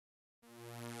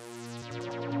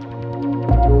Thank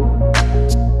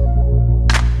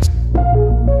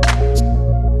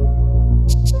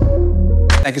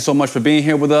you so much for being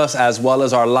here with us, as well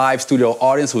as our live studio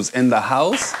audience who's in the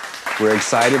house. We're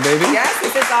excited, baby. Yes,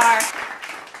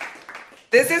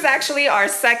 this is actually our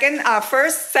second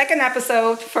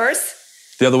episode.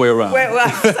 The other way around.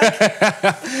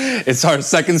 It's our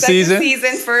second season.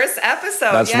 First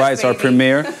episode. That's right. It's our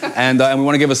premiere. And we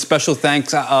want to give a special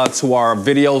thanks to our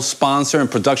video sponsor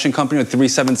and production company,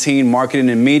 317 Marketing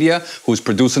and Media, who's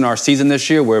producing our season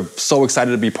this year. We're so excited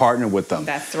to be partnered with them.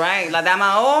 That's right. La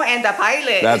Dama O and the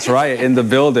pilot. That's right. In the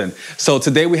building. So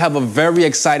today we have a very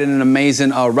exciting and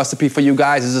amazing recipe for you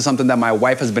guys. This is something that my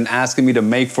wife has been asking me to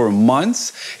make for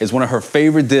months. It's one of her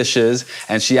favorite dishes,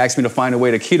 and she asked me to find a way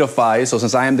to keto-fy it. So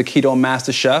since I am the keto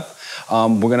master chef,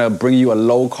 we're gonna bring you a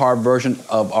low-carb version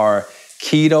of our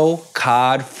Keto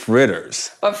Cod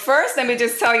Fritters. But first, let me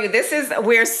just tell you,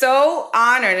 we're so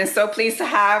honored and so pleased to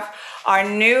have our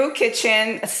new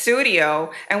kitchen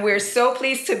studio, and we're so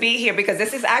pleased to be here because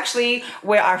this is actually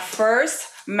where our first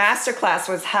masterclass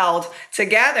was held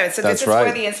together. So this is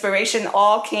where the inspiration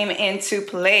all came into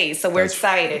play. So we're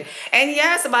excited. And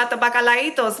yes, about the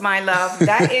Bacalaitos, my love,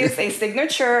 that is a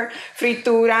signature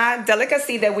fritura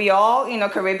delicacy that we all,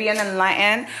 Caribbean and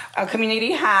Latin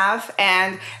community have.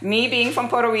 And me being from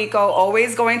Puerto Rico,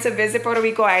 always going to visit Puerto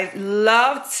Rico, I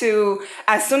love to,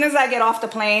 as soon as I get off the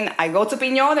plane, I go to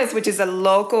Piñones, which is a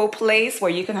local place where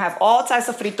you can have all types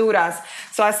of frituras.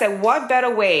 So I said, what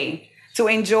better way to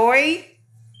enjoy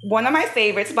one of my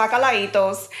favorites,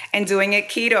 Bacalaitos, and doing it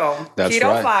keto. That's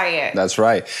keto-fy it. That's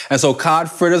right. And so cod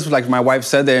fritters, like my wife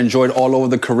said, they're enjoyed all over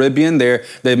the Caribbean. They're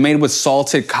made with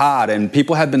salted cod, and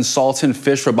people have been salting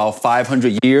fish for about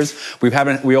 500 years.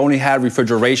 We only had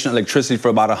refrigeration electricity for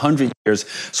about 100 years.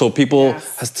 So people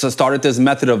started this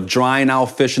method of drying out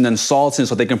fish and then salting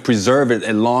so they can preserve it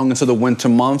long into the winter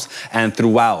months and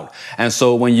throughout. And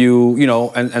so when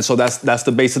and so that's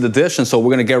the base of the dish. And so we're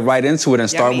gonna get right into it and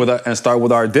start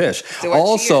with our dish.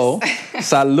 Also,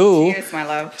 salud. Cheers, my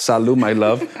love. Salud, my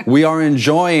love. We are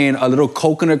enjoying a little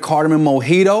coconut cardamom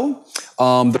mojito.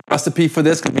 The recipe for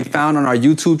this can be found on our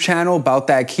YouTube channel, About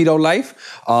That Keto Life,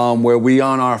 where we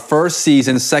on our first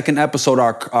season, second episode,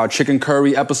 our chicken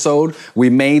curry episode, we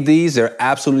made these. They're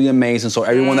absolutely amazing. So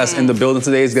everyone that's in the building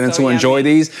today is getting to enjoy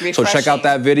these. Refreshing. So check out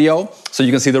that video so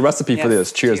you can see the recipe for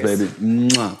this. Cheers, baby.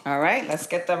 Mwah. All right, let's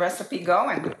get the recipe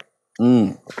going.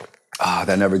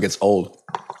 That never gets old.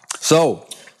 So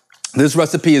this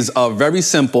recipe is very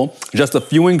simple, just a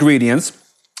few ingredients.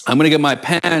 I'm gonna get my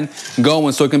pan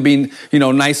going so it can be,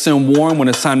 nice and warm when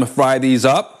it's time to fry these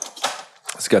up.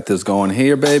 Let's get this going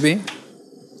here, baby.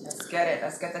 Let's get it.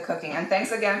 Let's get the cooking. And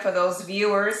thanks again for those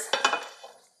viewers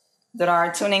that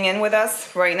are tuning in with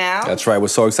us right now. That's right. We're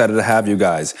so excited to have you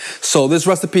guys. So this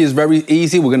recipe is very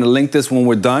easy. We're gonna link this when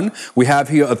we're done. We have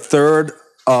here a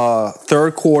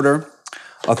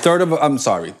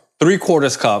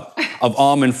 3/4 cup of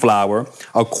almond flour,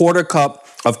 a 1/4 cup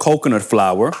of coconut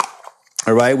flour.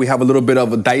 All right, we have a little bit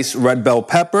of a diced red bell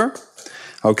pepper.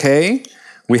 Okay,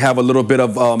 we have a little bit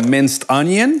of minced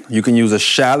onion. You can use a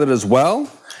shallot as well.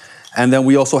 And then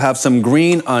we also have some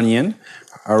green onion,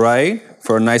 all right,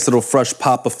 for a nice little fresh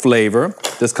pop of flavor.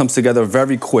 This comes together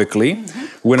very quickly.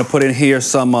 We're gonna put in here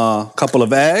some couple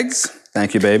of eggs.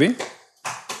 Thank you, baby.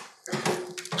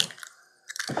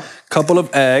 Couple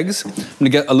of eggs. I'm gonna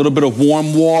get a little bit of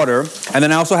warm water. And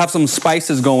then I also have some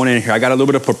spices going in here. I got a little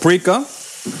bit of paprika,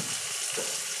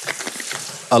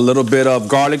 a little bit of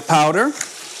garlic powder.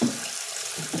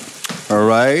 All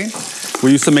right.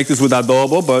 We used to make this with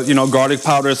adobo, but garlic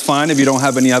powder is fine if you don't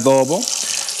have any adobo.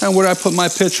 And where did I put my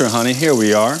pitcher, honey? Here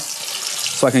we are.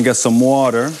 So I can get some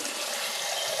water.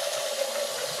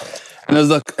 And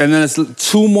then there's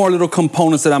 2 more little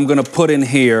components that I'm gonna put in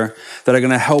here that are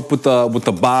gonna help with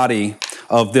the body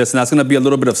of this. And that's gonna be a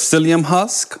little bit of Psyllium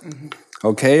Husk.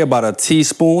 Okay, about a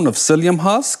teaspoon of Psyllium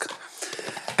Husk.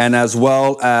 And as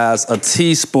well as a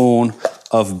teaspoon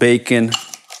of baking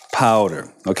powder.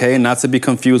 Okay, not to be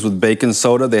confused with baking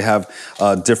soda. They have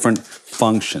different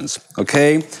functions.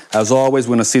 Okay, as always,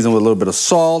 we're gonna season with a little bit of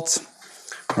salt.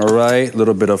 All right, a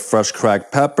little bit of fresh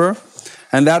cracked pepper.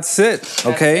 And that's it,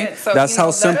 okay? That's it. So, that's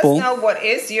how simple. Let us know what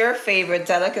is your favorite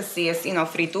delicacy,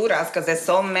 frituras, because there's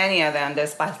so many of them.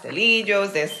 There's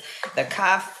pastelillos, there's the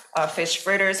fish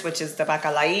fritters, which is the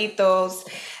bacalaitos.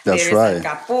 That's there's right. The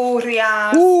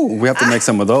capurria. Ooh, we have to make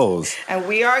some of those. And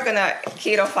we are gonna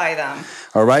keto-fy them.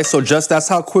 All right, so that's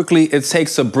how quickly it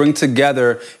takes to bring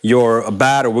together your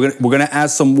batter. We're gonna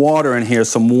add some water in here,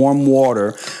 some warm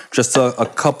water, just a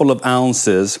couple of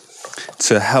ounces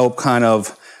to help kind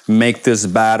of make this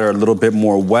batter a little bit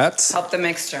more wet. Help the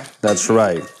mixture. That's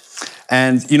right.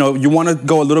 And you know, you want to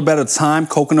go a little bit at a time.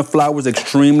 Coconut flour is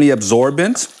extremely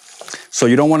absorbent. So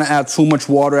you don't want to add too much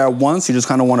water at once. You just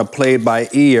kind of want to play it by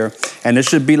ear. And it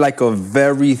should be like a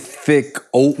very thick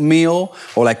oatmeal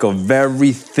or like a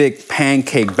very thick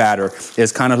pancake batter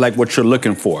is kind of like what you're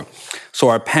looking for. So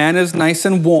our pan is nice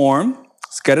and warm.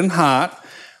 It's getting hot.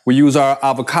 We use our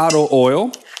avocado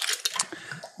oil.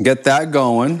 Get that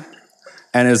going.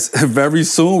 And it's very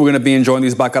soon we're gonna be enjoying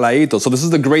these bacalaitos. So this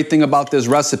is the great thing about this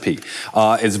recipe.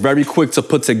 It's very quick to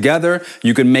put together.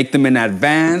 You can make them in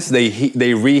advance.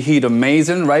 They reheat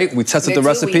amazing, right? We tested the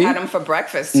recipe. We had them for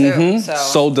breakfast too.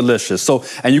 So delicious. So,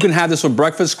 and you can have this for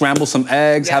breakfast, scramble some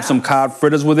eggs, have some cod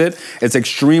fritters with it. It's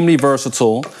extremely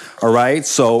versatile, all right?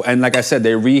 So, and like I said,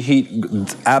 they reheat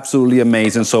absolutely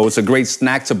amazing. So it's a great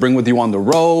snack to bring with you on the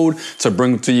road, to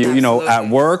bring to you, you know, at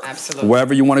work,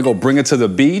 wherever you wanna go, bring it to the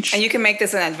beach. And you can make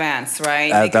this in advance,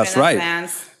 right? That's right.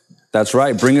 That's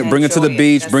right. Bring it to the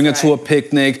beach. Bring it to a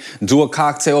picnic. Do a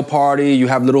cocktail party. You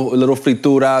have little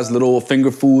frituras, little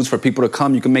finger foods for people to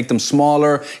come. You can make them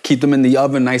smaller. Keep them in the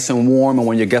oven, nice and warm. And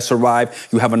when your guests arrive,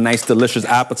 you have a nice, delicious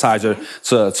appetizer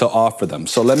to offer them.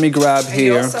 So let me grab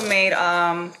here. You also made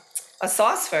a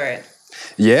sauce for it.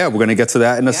 Yeah, we're gonna get to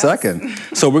that in a second.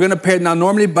 So we're gonna pair, now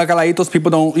normally bacalaitos, people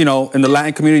don't, you know, in the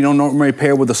Latin community don't normally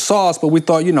pair with a sauce, but we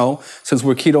thought, you know, since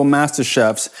we're keto master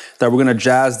chefs, that we're gonna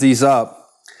jazz these up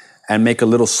and make a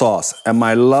little sauce. And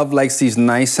my love likes these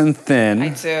nice and thin. I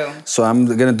do. So I'm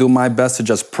gonna do my best to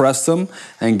just press them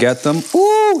and get them.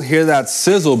 Ooh, hear that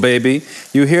sizzle, baby.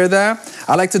 You hear that?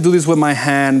 I like to do these with my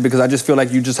hand because I just feel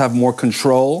like you just have more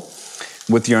control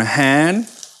with your hand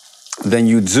than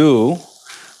you do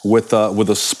with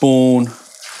a spoon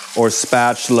or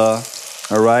spatula,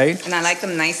 all right? And I like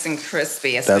them nice and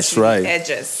crispy, especially the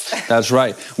edges. That's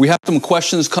right. We have some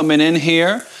questions coming in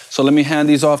here. So let me hand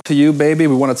these off to you, baby.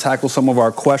 We want to tackle some of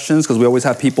our questions because we always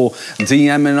have people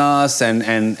DMing us and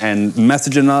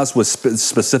messaging us with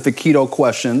specific keto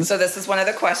questions. So this is one of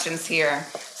the questions here.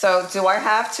 So do I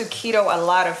have to keto a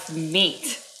lot of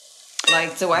meat?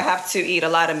 Like, do I have to eat a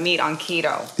lot of meat on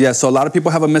keto? Yeah, so a lot of people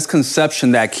have a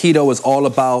misconception that keto is all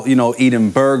about, you know,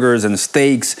 eating burgers and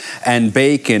steaks and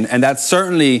bacon. And that's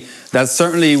certainly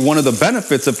one of the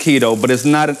benefits of keto, but it's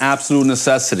not an absolute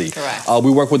necessity. Correct.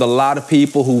 We work with a lot of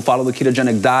people who follow the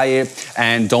ketogenic diet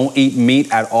and don't eat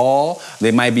meat at all.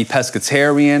 They might be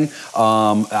pescatarian.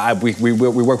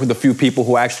 We work with a few people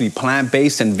who are actually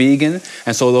plant-based and vegan.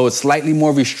 And so though it's slightly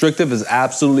more restrictive, it's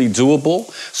absolutely doable.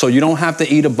 So you don't have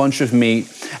to eat a bunch of meat.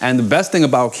 And the best thing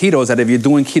about keto is that if you're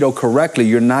doing keto correctly,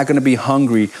 you're not gonna be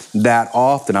hungry that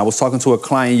often. I was talking to a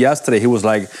client yesterday. He was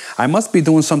like, I must be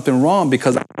doing something wrong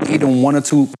because I'm eating 1 or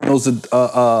 2 meals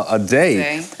a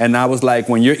day. And I was like,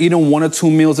 when you're eating 1 or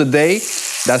 2 meals a day,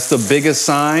 that's the biggest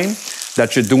sign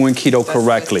that you're doing keto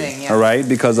correctly. Thing, yeah. All right?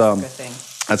 Because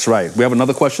that's right. We have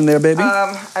another question there, baby?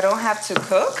 I don't have to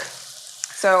cook.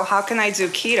 So how can I do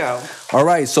keto? All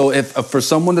right, so if for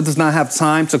someone that does not have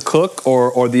time to cook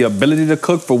or the ability to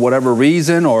cook for whatever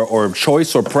reason or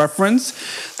choice or preference,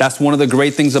 that's one of the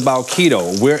great things about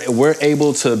keto. We're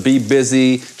able to be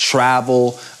busy,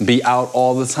 travel, be out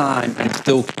all the time and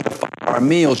still keep our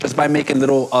meals just by making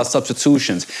little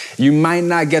substitutions. You might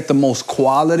not get the most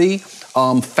quality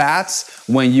fats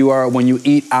when you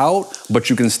eat out, but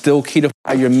you can still keto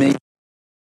your meal.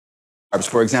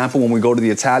 For example, when we go to the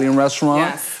Italian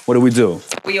restaurant, what do?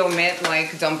 We omit,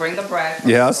 like, don't bring the bread.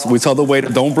 Yes, we tell the waiter,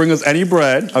 don't bring us any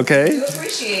bread, okay? We do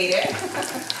appreciate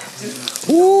it.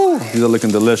 Ooh, these are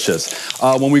looking delicious.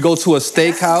 When we go to a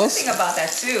steakhouse. That's the thing about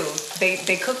that, too.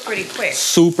 They cook pretty quick.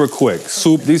 Super quick.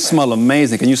 These smell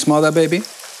amazing. Can you smell that, baby?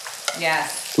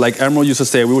 Yes. Like Emerald used to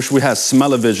say, we wish we had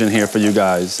smell-o-vision here for you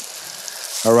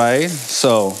guys. All right?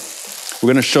 So we're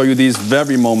gonna show you these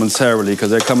very momentarily because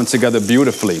they're coming together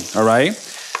beautifully, all right?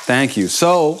 Thank you.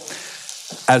 So,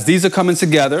 as these are coming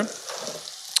together,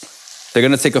 they're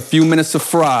gonna take a few minutes to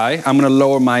fry. I'm gonna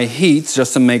lower my heat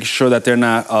just to make sure that they're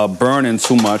not burning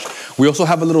too much. We also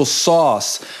have a little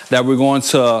sauce that we're going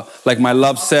to, like my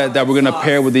love said, that we're gonna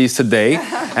pair with these today.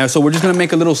 And so we're just gonna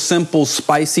make a little simple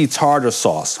spicy tartar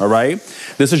sauce, all right?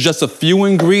 This is just a few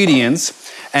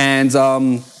ingredients and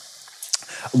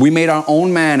we made our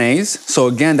own mayonnaise. So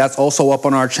again, that's also up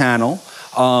on our channel.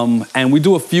 And we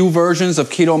do a few versions of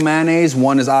keto mayonnaise.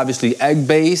 One is obviously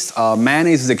egg-based.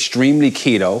 Mayonnaise is extremely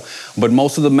keto, but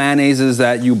most of the mayonnaises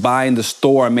that you buy in the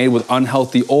store are made with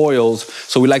unhealthy oils,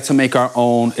 so we like to make our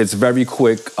own. It's very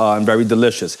quick and very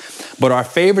delicious. But our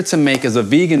favorite to make is a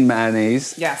vegan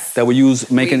mayonnaise. Yes. That we use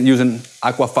using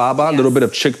aquafaba, a little bit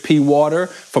of chickpea water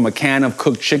from a can of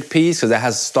cooked chickpeas, because that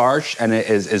has starch and it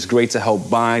is great to help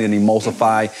bind and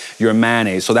emulsify your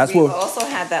mayonnaise. So that's we what. also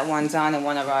had that one done in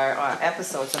one of our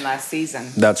episodes in last season.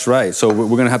 That's right. So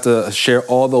we're gonna have to share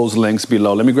all those links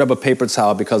below. Let me grab a paper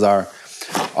towel because our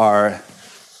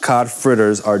cod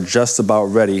fritters are just about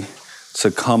ready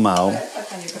to come out.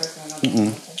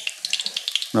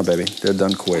 No, baby, they're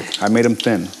done quick. I made them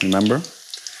thin, remember?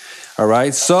 All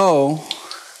right, so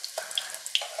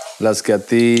let's get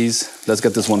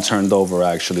this one turned over,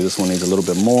 actually. This one needs a little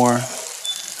bit more.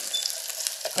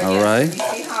 But all yes, right.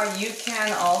 You see how you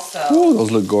can also Ooh,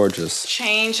 those look gorgeous.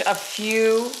 Change a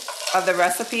few of the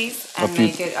recipes and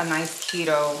make it a nice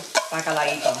keto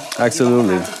bacalaito.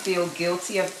 Absolutely. You don't have to feel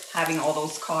guilty of having all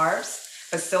those carbs,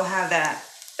 but still have that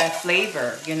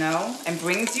flavor, you know, and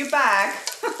brings you back.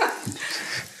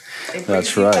 It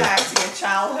brings you back to your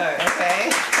childhood,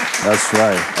 okay? That's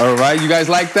right. All right, you guys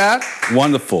like that?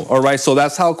 Wonderful. All right, so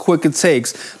that's how quick it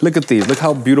takes. Look at these. Look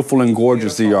how beautiful and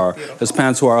gorgeous they are. Beautiful. Let's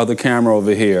pan to our other camera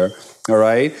over here. All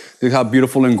right, look how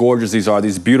beautiful and gorgeous these are.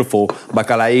 These beautiful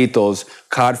bacalaitos,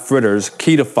 cod fritters,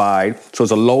 ketofied. So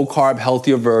it's a low-carb,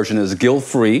 healthier version. It's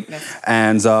guilt-free. Yes.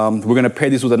 And we're going to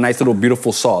pair these with a nice little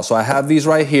beautiful sauce. So I have these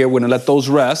right here. We're going to let those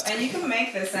rest. And you can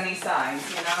make this any size,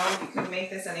 you know? You can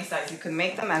make this any size. You can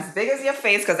make them as big as your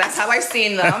face, because that's how I've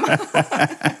seen them.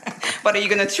 But are you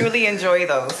going to truly enjoy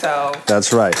those? So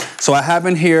that's right. So I have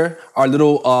in here our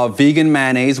little vegan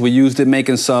mayonnaise. We used it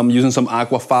using some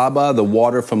aquafaba, the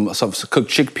water from some cooked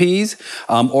chickpeas,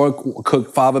 or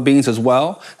cooked fava beans as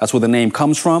well. That's where the name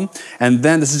comes from. And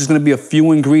then this is just going to be a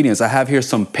few ingredients. I have here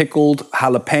some pickled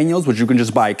jalapenos, which you can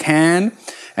just buy canned,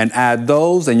 and add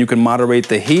those, and you can moderate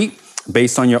the heat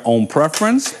based on your own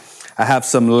preference. I have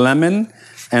some lemon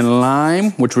and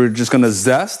lime, which we're just going to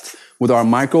zest with our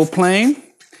microplane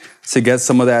to get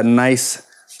some of that nice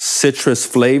citrus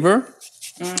flavor.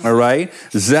 All right.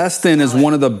 Zesting is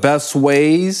one of the best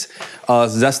ways.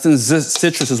 Zesting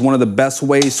citrus is one of the best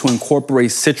ways to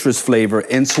incorporate citrus flavor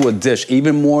into a dish,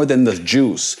 even more than the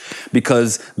juice,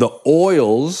 because the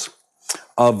oils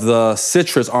of the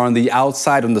citrus are on the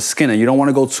outside of the skin, and you don't want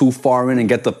to go too far in and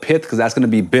get the pith, because that's going to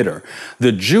be bitter.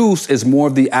 The juice is more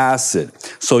of the acid.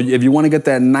 So if you want to get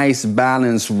that nice,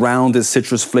 balanced, rounded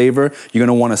citrus flavor, you're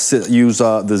going to want to use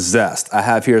the zest. I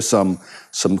have here some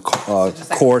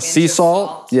coarse sea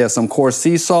salt. Yeah, some coarse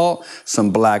sea salt, some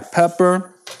black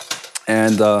pepper,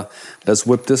 and let's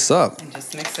whip this up. And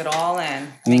just mix it all in.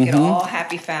 Make it all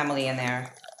happy family in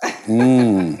there.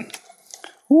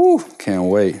 Woo, can't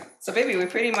wait. So, baby, we're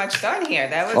pretty much done here.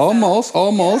 That was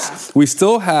almost. Yeah. We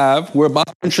still we're about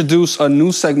to introduce a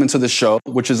new segment to the show,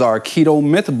 which is our Keto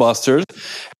Mythbusters.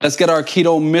 Let's get our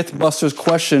Keto Mythbusters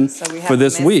question for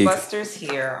this week. Mythbusters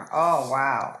here. Oh,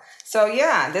 wow. So,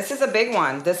 yeah, this is a big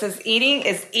one. This is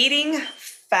eating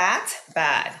fat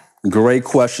bad? Great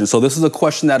question. So this is a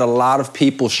question that a lot of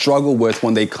people struggle with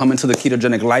when they come into the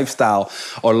ketogenic lifestyle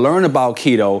or learn about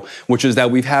keto, which is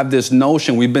that we have this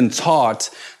notion, we've been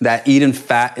taught that eating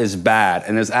fat is bad,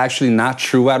 and it's actually not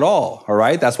true at all. All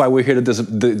right, that's why we're here to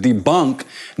debunk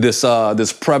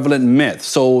this prevalent myth.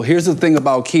 So here's the thing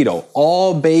about keto: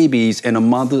 all babies in a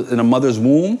mother's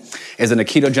womb is in a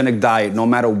ketogenic diet, no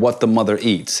matter what the mother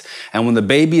eats. And when the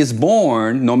baby is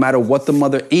born, no matter what the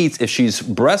mother eats, if she's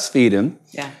breastfeeding,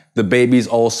 the baby's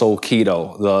also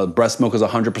keto. The breast milk is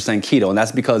 100% keto. And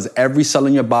that's because every cell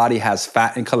in your body has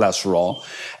fat and cholesterol.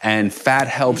 And fat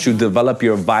helps you develop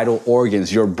your vital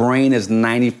organs. Your brain is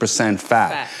 90%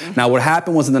 fat. Now, what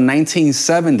happened was in the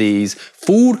 1970s,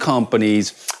 food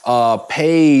companies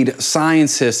paid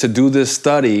scientists to do this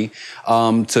study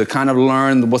to kind of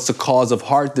learn what's the cause of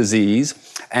heart disease.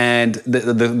 And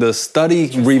the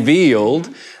study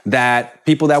revealed that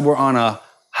people that were on a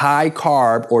high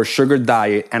carb or sugar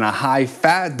diet and a high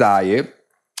fat diet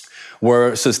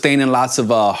were sustaining lots of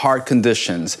heart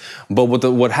conditions. But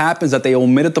what happens is that they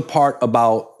omitted the part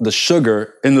about the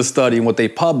sugar in the study and what they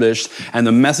published, and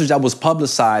the message that was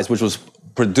publicized, which was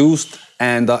produced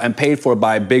and paid for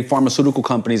by big pharmaceutical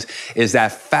companies, is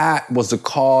that fat was the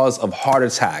cause of heart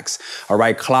attacks, all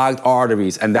right, clogged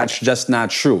arteries, and that's just not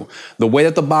true. The way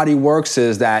that the body works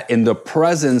is that in the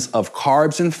presence of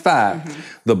carbs and fat,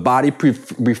 the body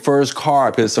prefers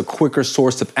carb because it's a quicker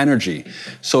source of energy.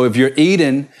 So if you're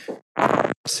eating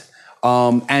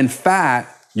and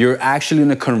fat, you're actually going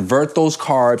to convert those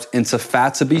carbs into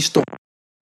fat to be stored.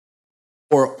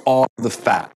 or all the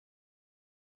fat.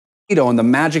 And the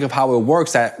magic of how it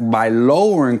works that by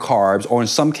lowering carbs, or in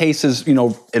some cases,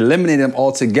 eliminating them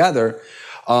altogether,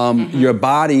 your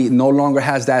body no longer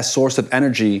has that source of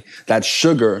energy, that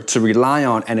sugar to rely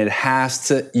on, and it has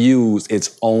to use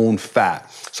its own fat.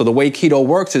 So the way keto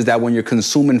works is that when you're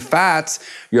consuming fats,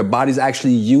 your body's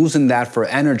actually using that for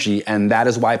energy, and that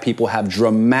is why people have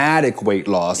dramatic weight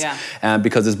loss,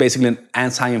 because it's basically an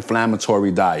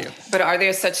anti-inflammatory diet. But are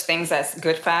there such things as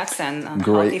good fats and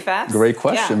healthy fats? Great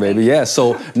question, baby. Yeah,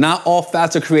 so not all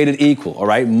fats are created equal, all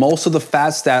right? Most of the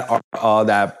fats that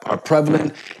are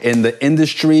prevalent in the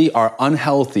industry are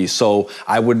unhealthy, so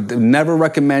I would never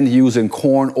recommend using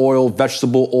corn oil,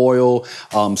 vegetable oil,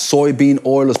 soybean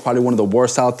oil is probably one of the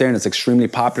worst out there, and it's extremely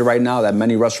popular right now that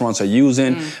many restaurants are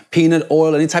using. Peanut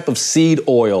oil, any type of seed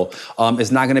oil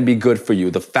is not gonna be good for you.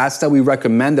 The fats that we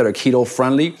recommend that are keto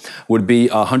friendly would be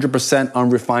 100%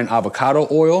 unrefined avocado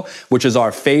oil, which is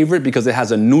our favorite because it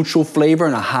has a neutral flavor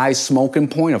and a high smoking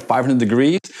point of 500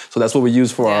 degrees. So that's what we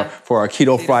use for our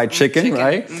keto fried chicken,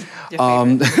 right? We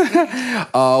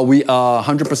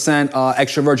 100%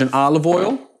 extra virgin olive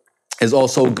oil is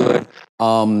also good.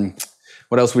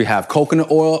 What else we have? Coconut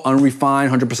oil,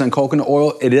 unrefined, 100% coconut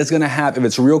oil. It is gonna have, if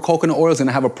it's real coconut oil, it's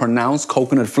gonna have a pronounced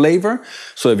coconut flavor.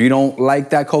 So if you don't like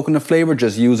that coconut flavor,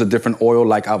 just use a different oil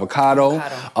like avocado.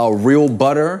 Real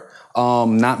butter,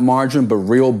 not margarine, but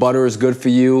real butter is good for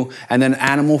you. And then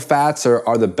animal fats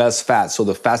are the best fats. So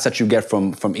the fats that you get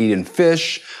from eating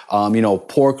fish,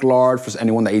 pork lard for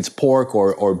anyone that eats pork,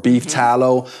 or beef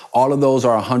tallow, all of those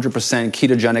are 100%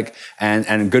 ketogenic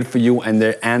and good for you, and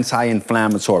they're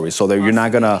anti-inflammatory. So that you're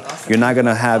not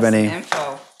gonna have any.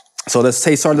 Info. So let's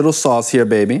taste our little sauce here,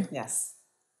 baby. Yes.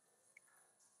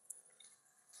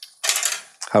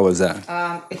 How is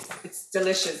that? It's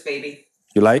delicious, baby.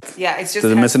 You like? Yeah, it's just.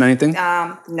 Is it missing anything?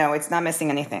 No, it's not missing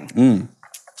anything.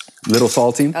 Little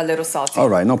salty? A little salty. All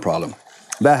right, no problem.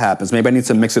 That happens. Maybe I need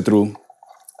to mix it through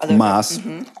mas.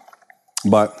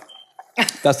 But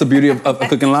that's the beauty of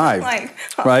cooking live,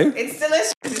 right? It's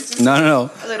delicious. It's just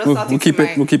no. A little salty.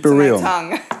 We'll keep it real.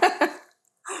 Tongue.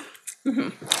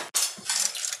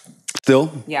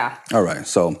 Still? Yeah. All right,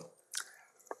 so.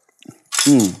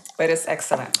 But it's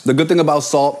excellent. The good thing about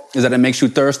salt is that it makes you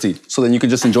thirsty, so then you can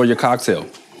just enjoy your cocktail.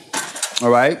 All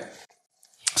right?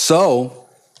 So,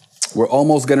 we're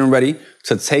almost getting ready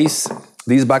to taste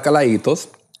these bacalaitos.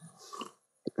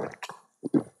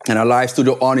 And our live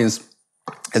studio audience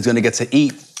is gonna get to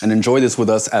eat and enjoy this with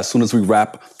us as soon as we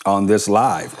wrap on this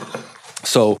live.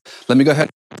 So, let me go ahead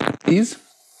and these.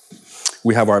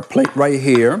 We have our plate right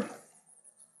here.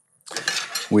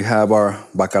 We have our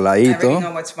bacalaito. I already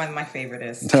know which one my favorite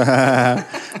is.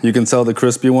 You can tell the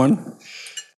crispy one.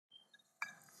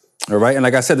 All right, and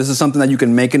like I said, this is something that you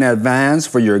can make in advance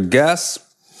for your guests.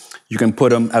 You can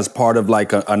put them as part of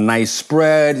like a nice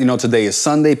spread. Today is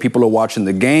Sunday, people are watching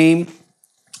the game.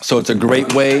 So it's a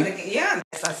great way. Yeah,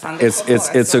 it's a Sunday.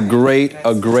 It's a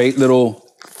great little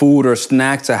food or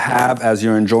snack to have as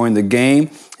you're enjoying the game.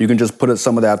 You can just put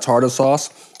some of that tartar sauce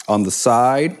on the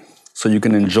side so you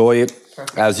can enjoy it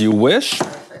as you wish.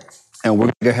 Perfect. And we're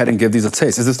gonna go ahead and give these a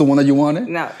taste. Is this the one that you wanted?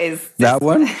 No, is that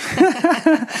one?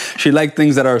 She likes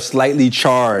things that are slightly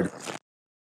charred.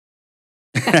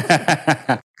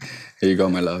 Here you go,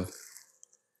 my love.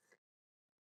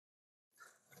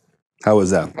 How was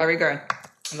that? Very good.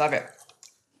 I love it.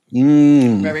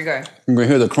 Very good. You can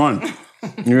hear the crunch.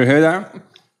 You hear that?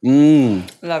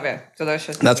 Love it.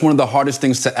 Delicious. That's one of the hardest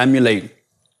things to emulate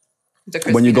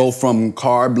when you go from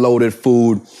carb-loaded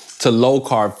food to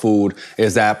low-carb food,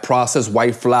 is that processed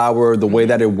white flour, the way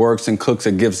that it works and cooks,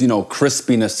 it gives,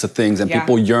 crispiness to things, and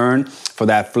people yearn for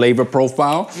that flavor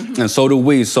profile, and so do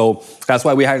we. So that's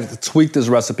why we had to tweak this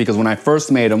recipe, because when I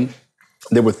first made them,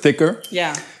 they were thicker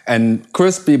and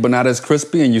crispy, but not as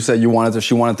crispy, and you said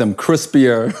she wanted them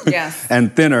crispier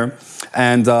and thinner,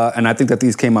 and I think that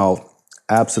these came out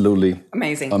absolutely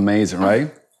amazing,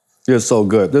 right? You're so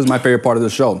good. This is my favorite part of the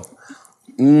show.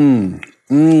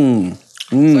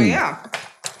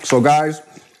 So guys,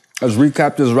 let's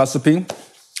recap this recipe.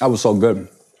 That was so good.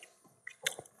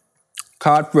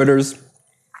 Cod fritters,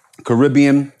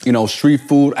 Caribbean, street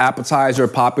food appetizer,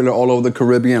 popular all over the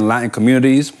Caribbean and Latin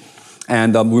communities.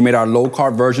 And we made our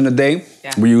low-carb version today.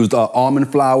 Yeah. We used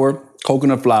almond flour,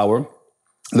 coconut flour,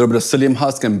 a little bit of psyllium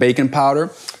husk and baking powder.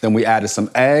 Then we added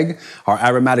some egg, our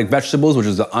aromatic vegetables, which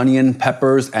is the onion,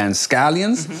 peppers, and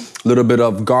scallions. A little bit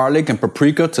of garlic and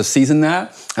paprika to season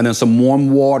that. And then some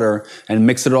warm water and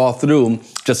mix it all through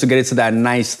just to get it to that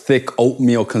nice thick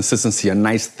oatmeal consistency, a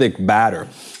nice thick batter.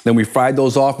 Then we fried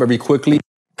those off very quickly,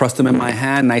 pressed them in my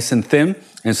hand nice and thin,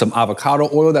 in some avocado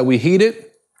oil that we heated.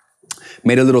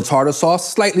 Made a little tartar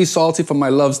sauce, slightly salty for my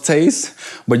love's taste,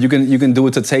 but you can do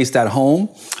it to taste at home.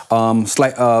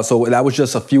 So that was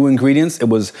just a few ingredients.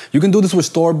 You can do this with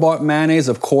store-bought mayonnaise,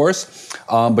 of course,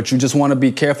 but you just want to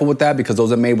be careful with that because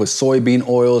those are made with soybean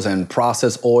oils and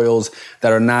processed oils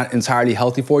that are not entirely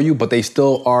healthy for you, but they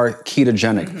still are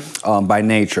ketogenic by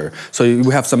nature. So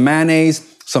you have some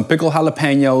mayonnaise, some pickled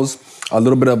jalapenos, a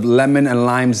little bit of lemon and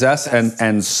lime zest,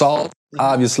 and salt,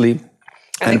 obviously.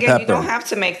 And again, pepper. you don't have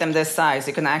to make them this size.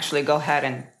 You can actually go ahead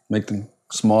and make them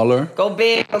smaller. Go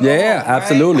big. Or yeah, go home,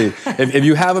 absolutely. Right? if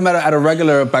you have them at a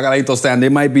regular Bacalaitos stand, they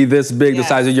might be this big, the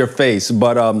size of your face.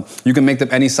 But you can make them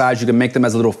any size. You can make them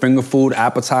as a little finger food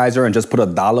appetizer and just put a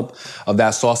dollop of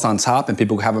that sauce on top, and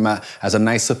people can have them as a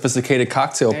nice sophisticated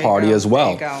cocktail party as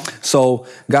well. There you go. So,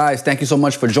 guys, thank you so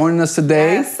much for joining us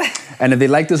today. Yes. And if they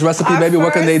like this recipe, baby,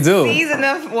 what can they do? Season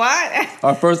of what?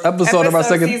 Our first episode of our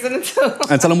second season 2.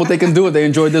 And tell them what they can do if they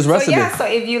enjoyed this recipe. So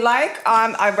if you like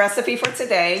our recipe for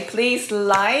today, please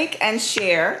like and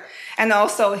share, and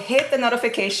also hit the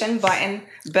notification button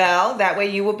bell. That way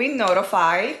you will be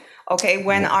notified, okay,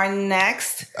 when our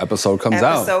next episode comes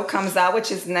out,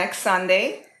 which is next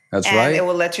Sunday. That's and right. It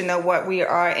will let you know what we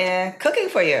are cooking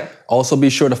for you. Also, be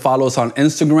sure to follow us on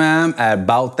Instagram at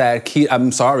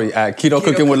Keto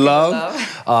Cooking with Love.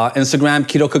 Instagram,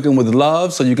 Keto Cooking with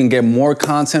Love, so you can get more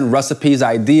content, recipes,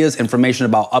 ideas, information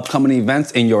about upcoming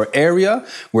events in your area.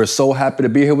 We're so happy to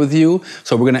be here with you.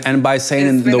 So we're going to end by saying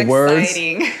in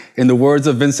the words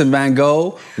of Vincent van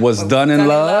Gogh, what's done in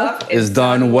love is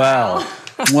done well.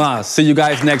 See you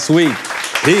guys next week.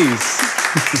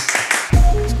 Peace.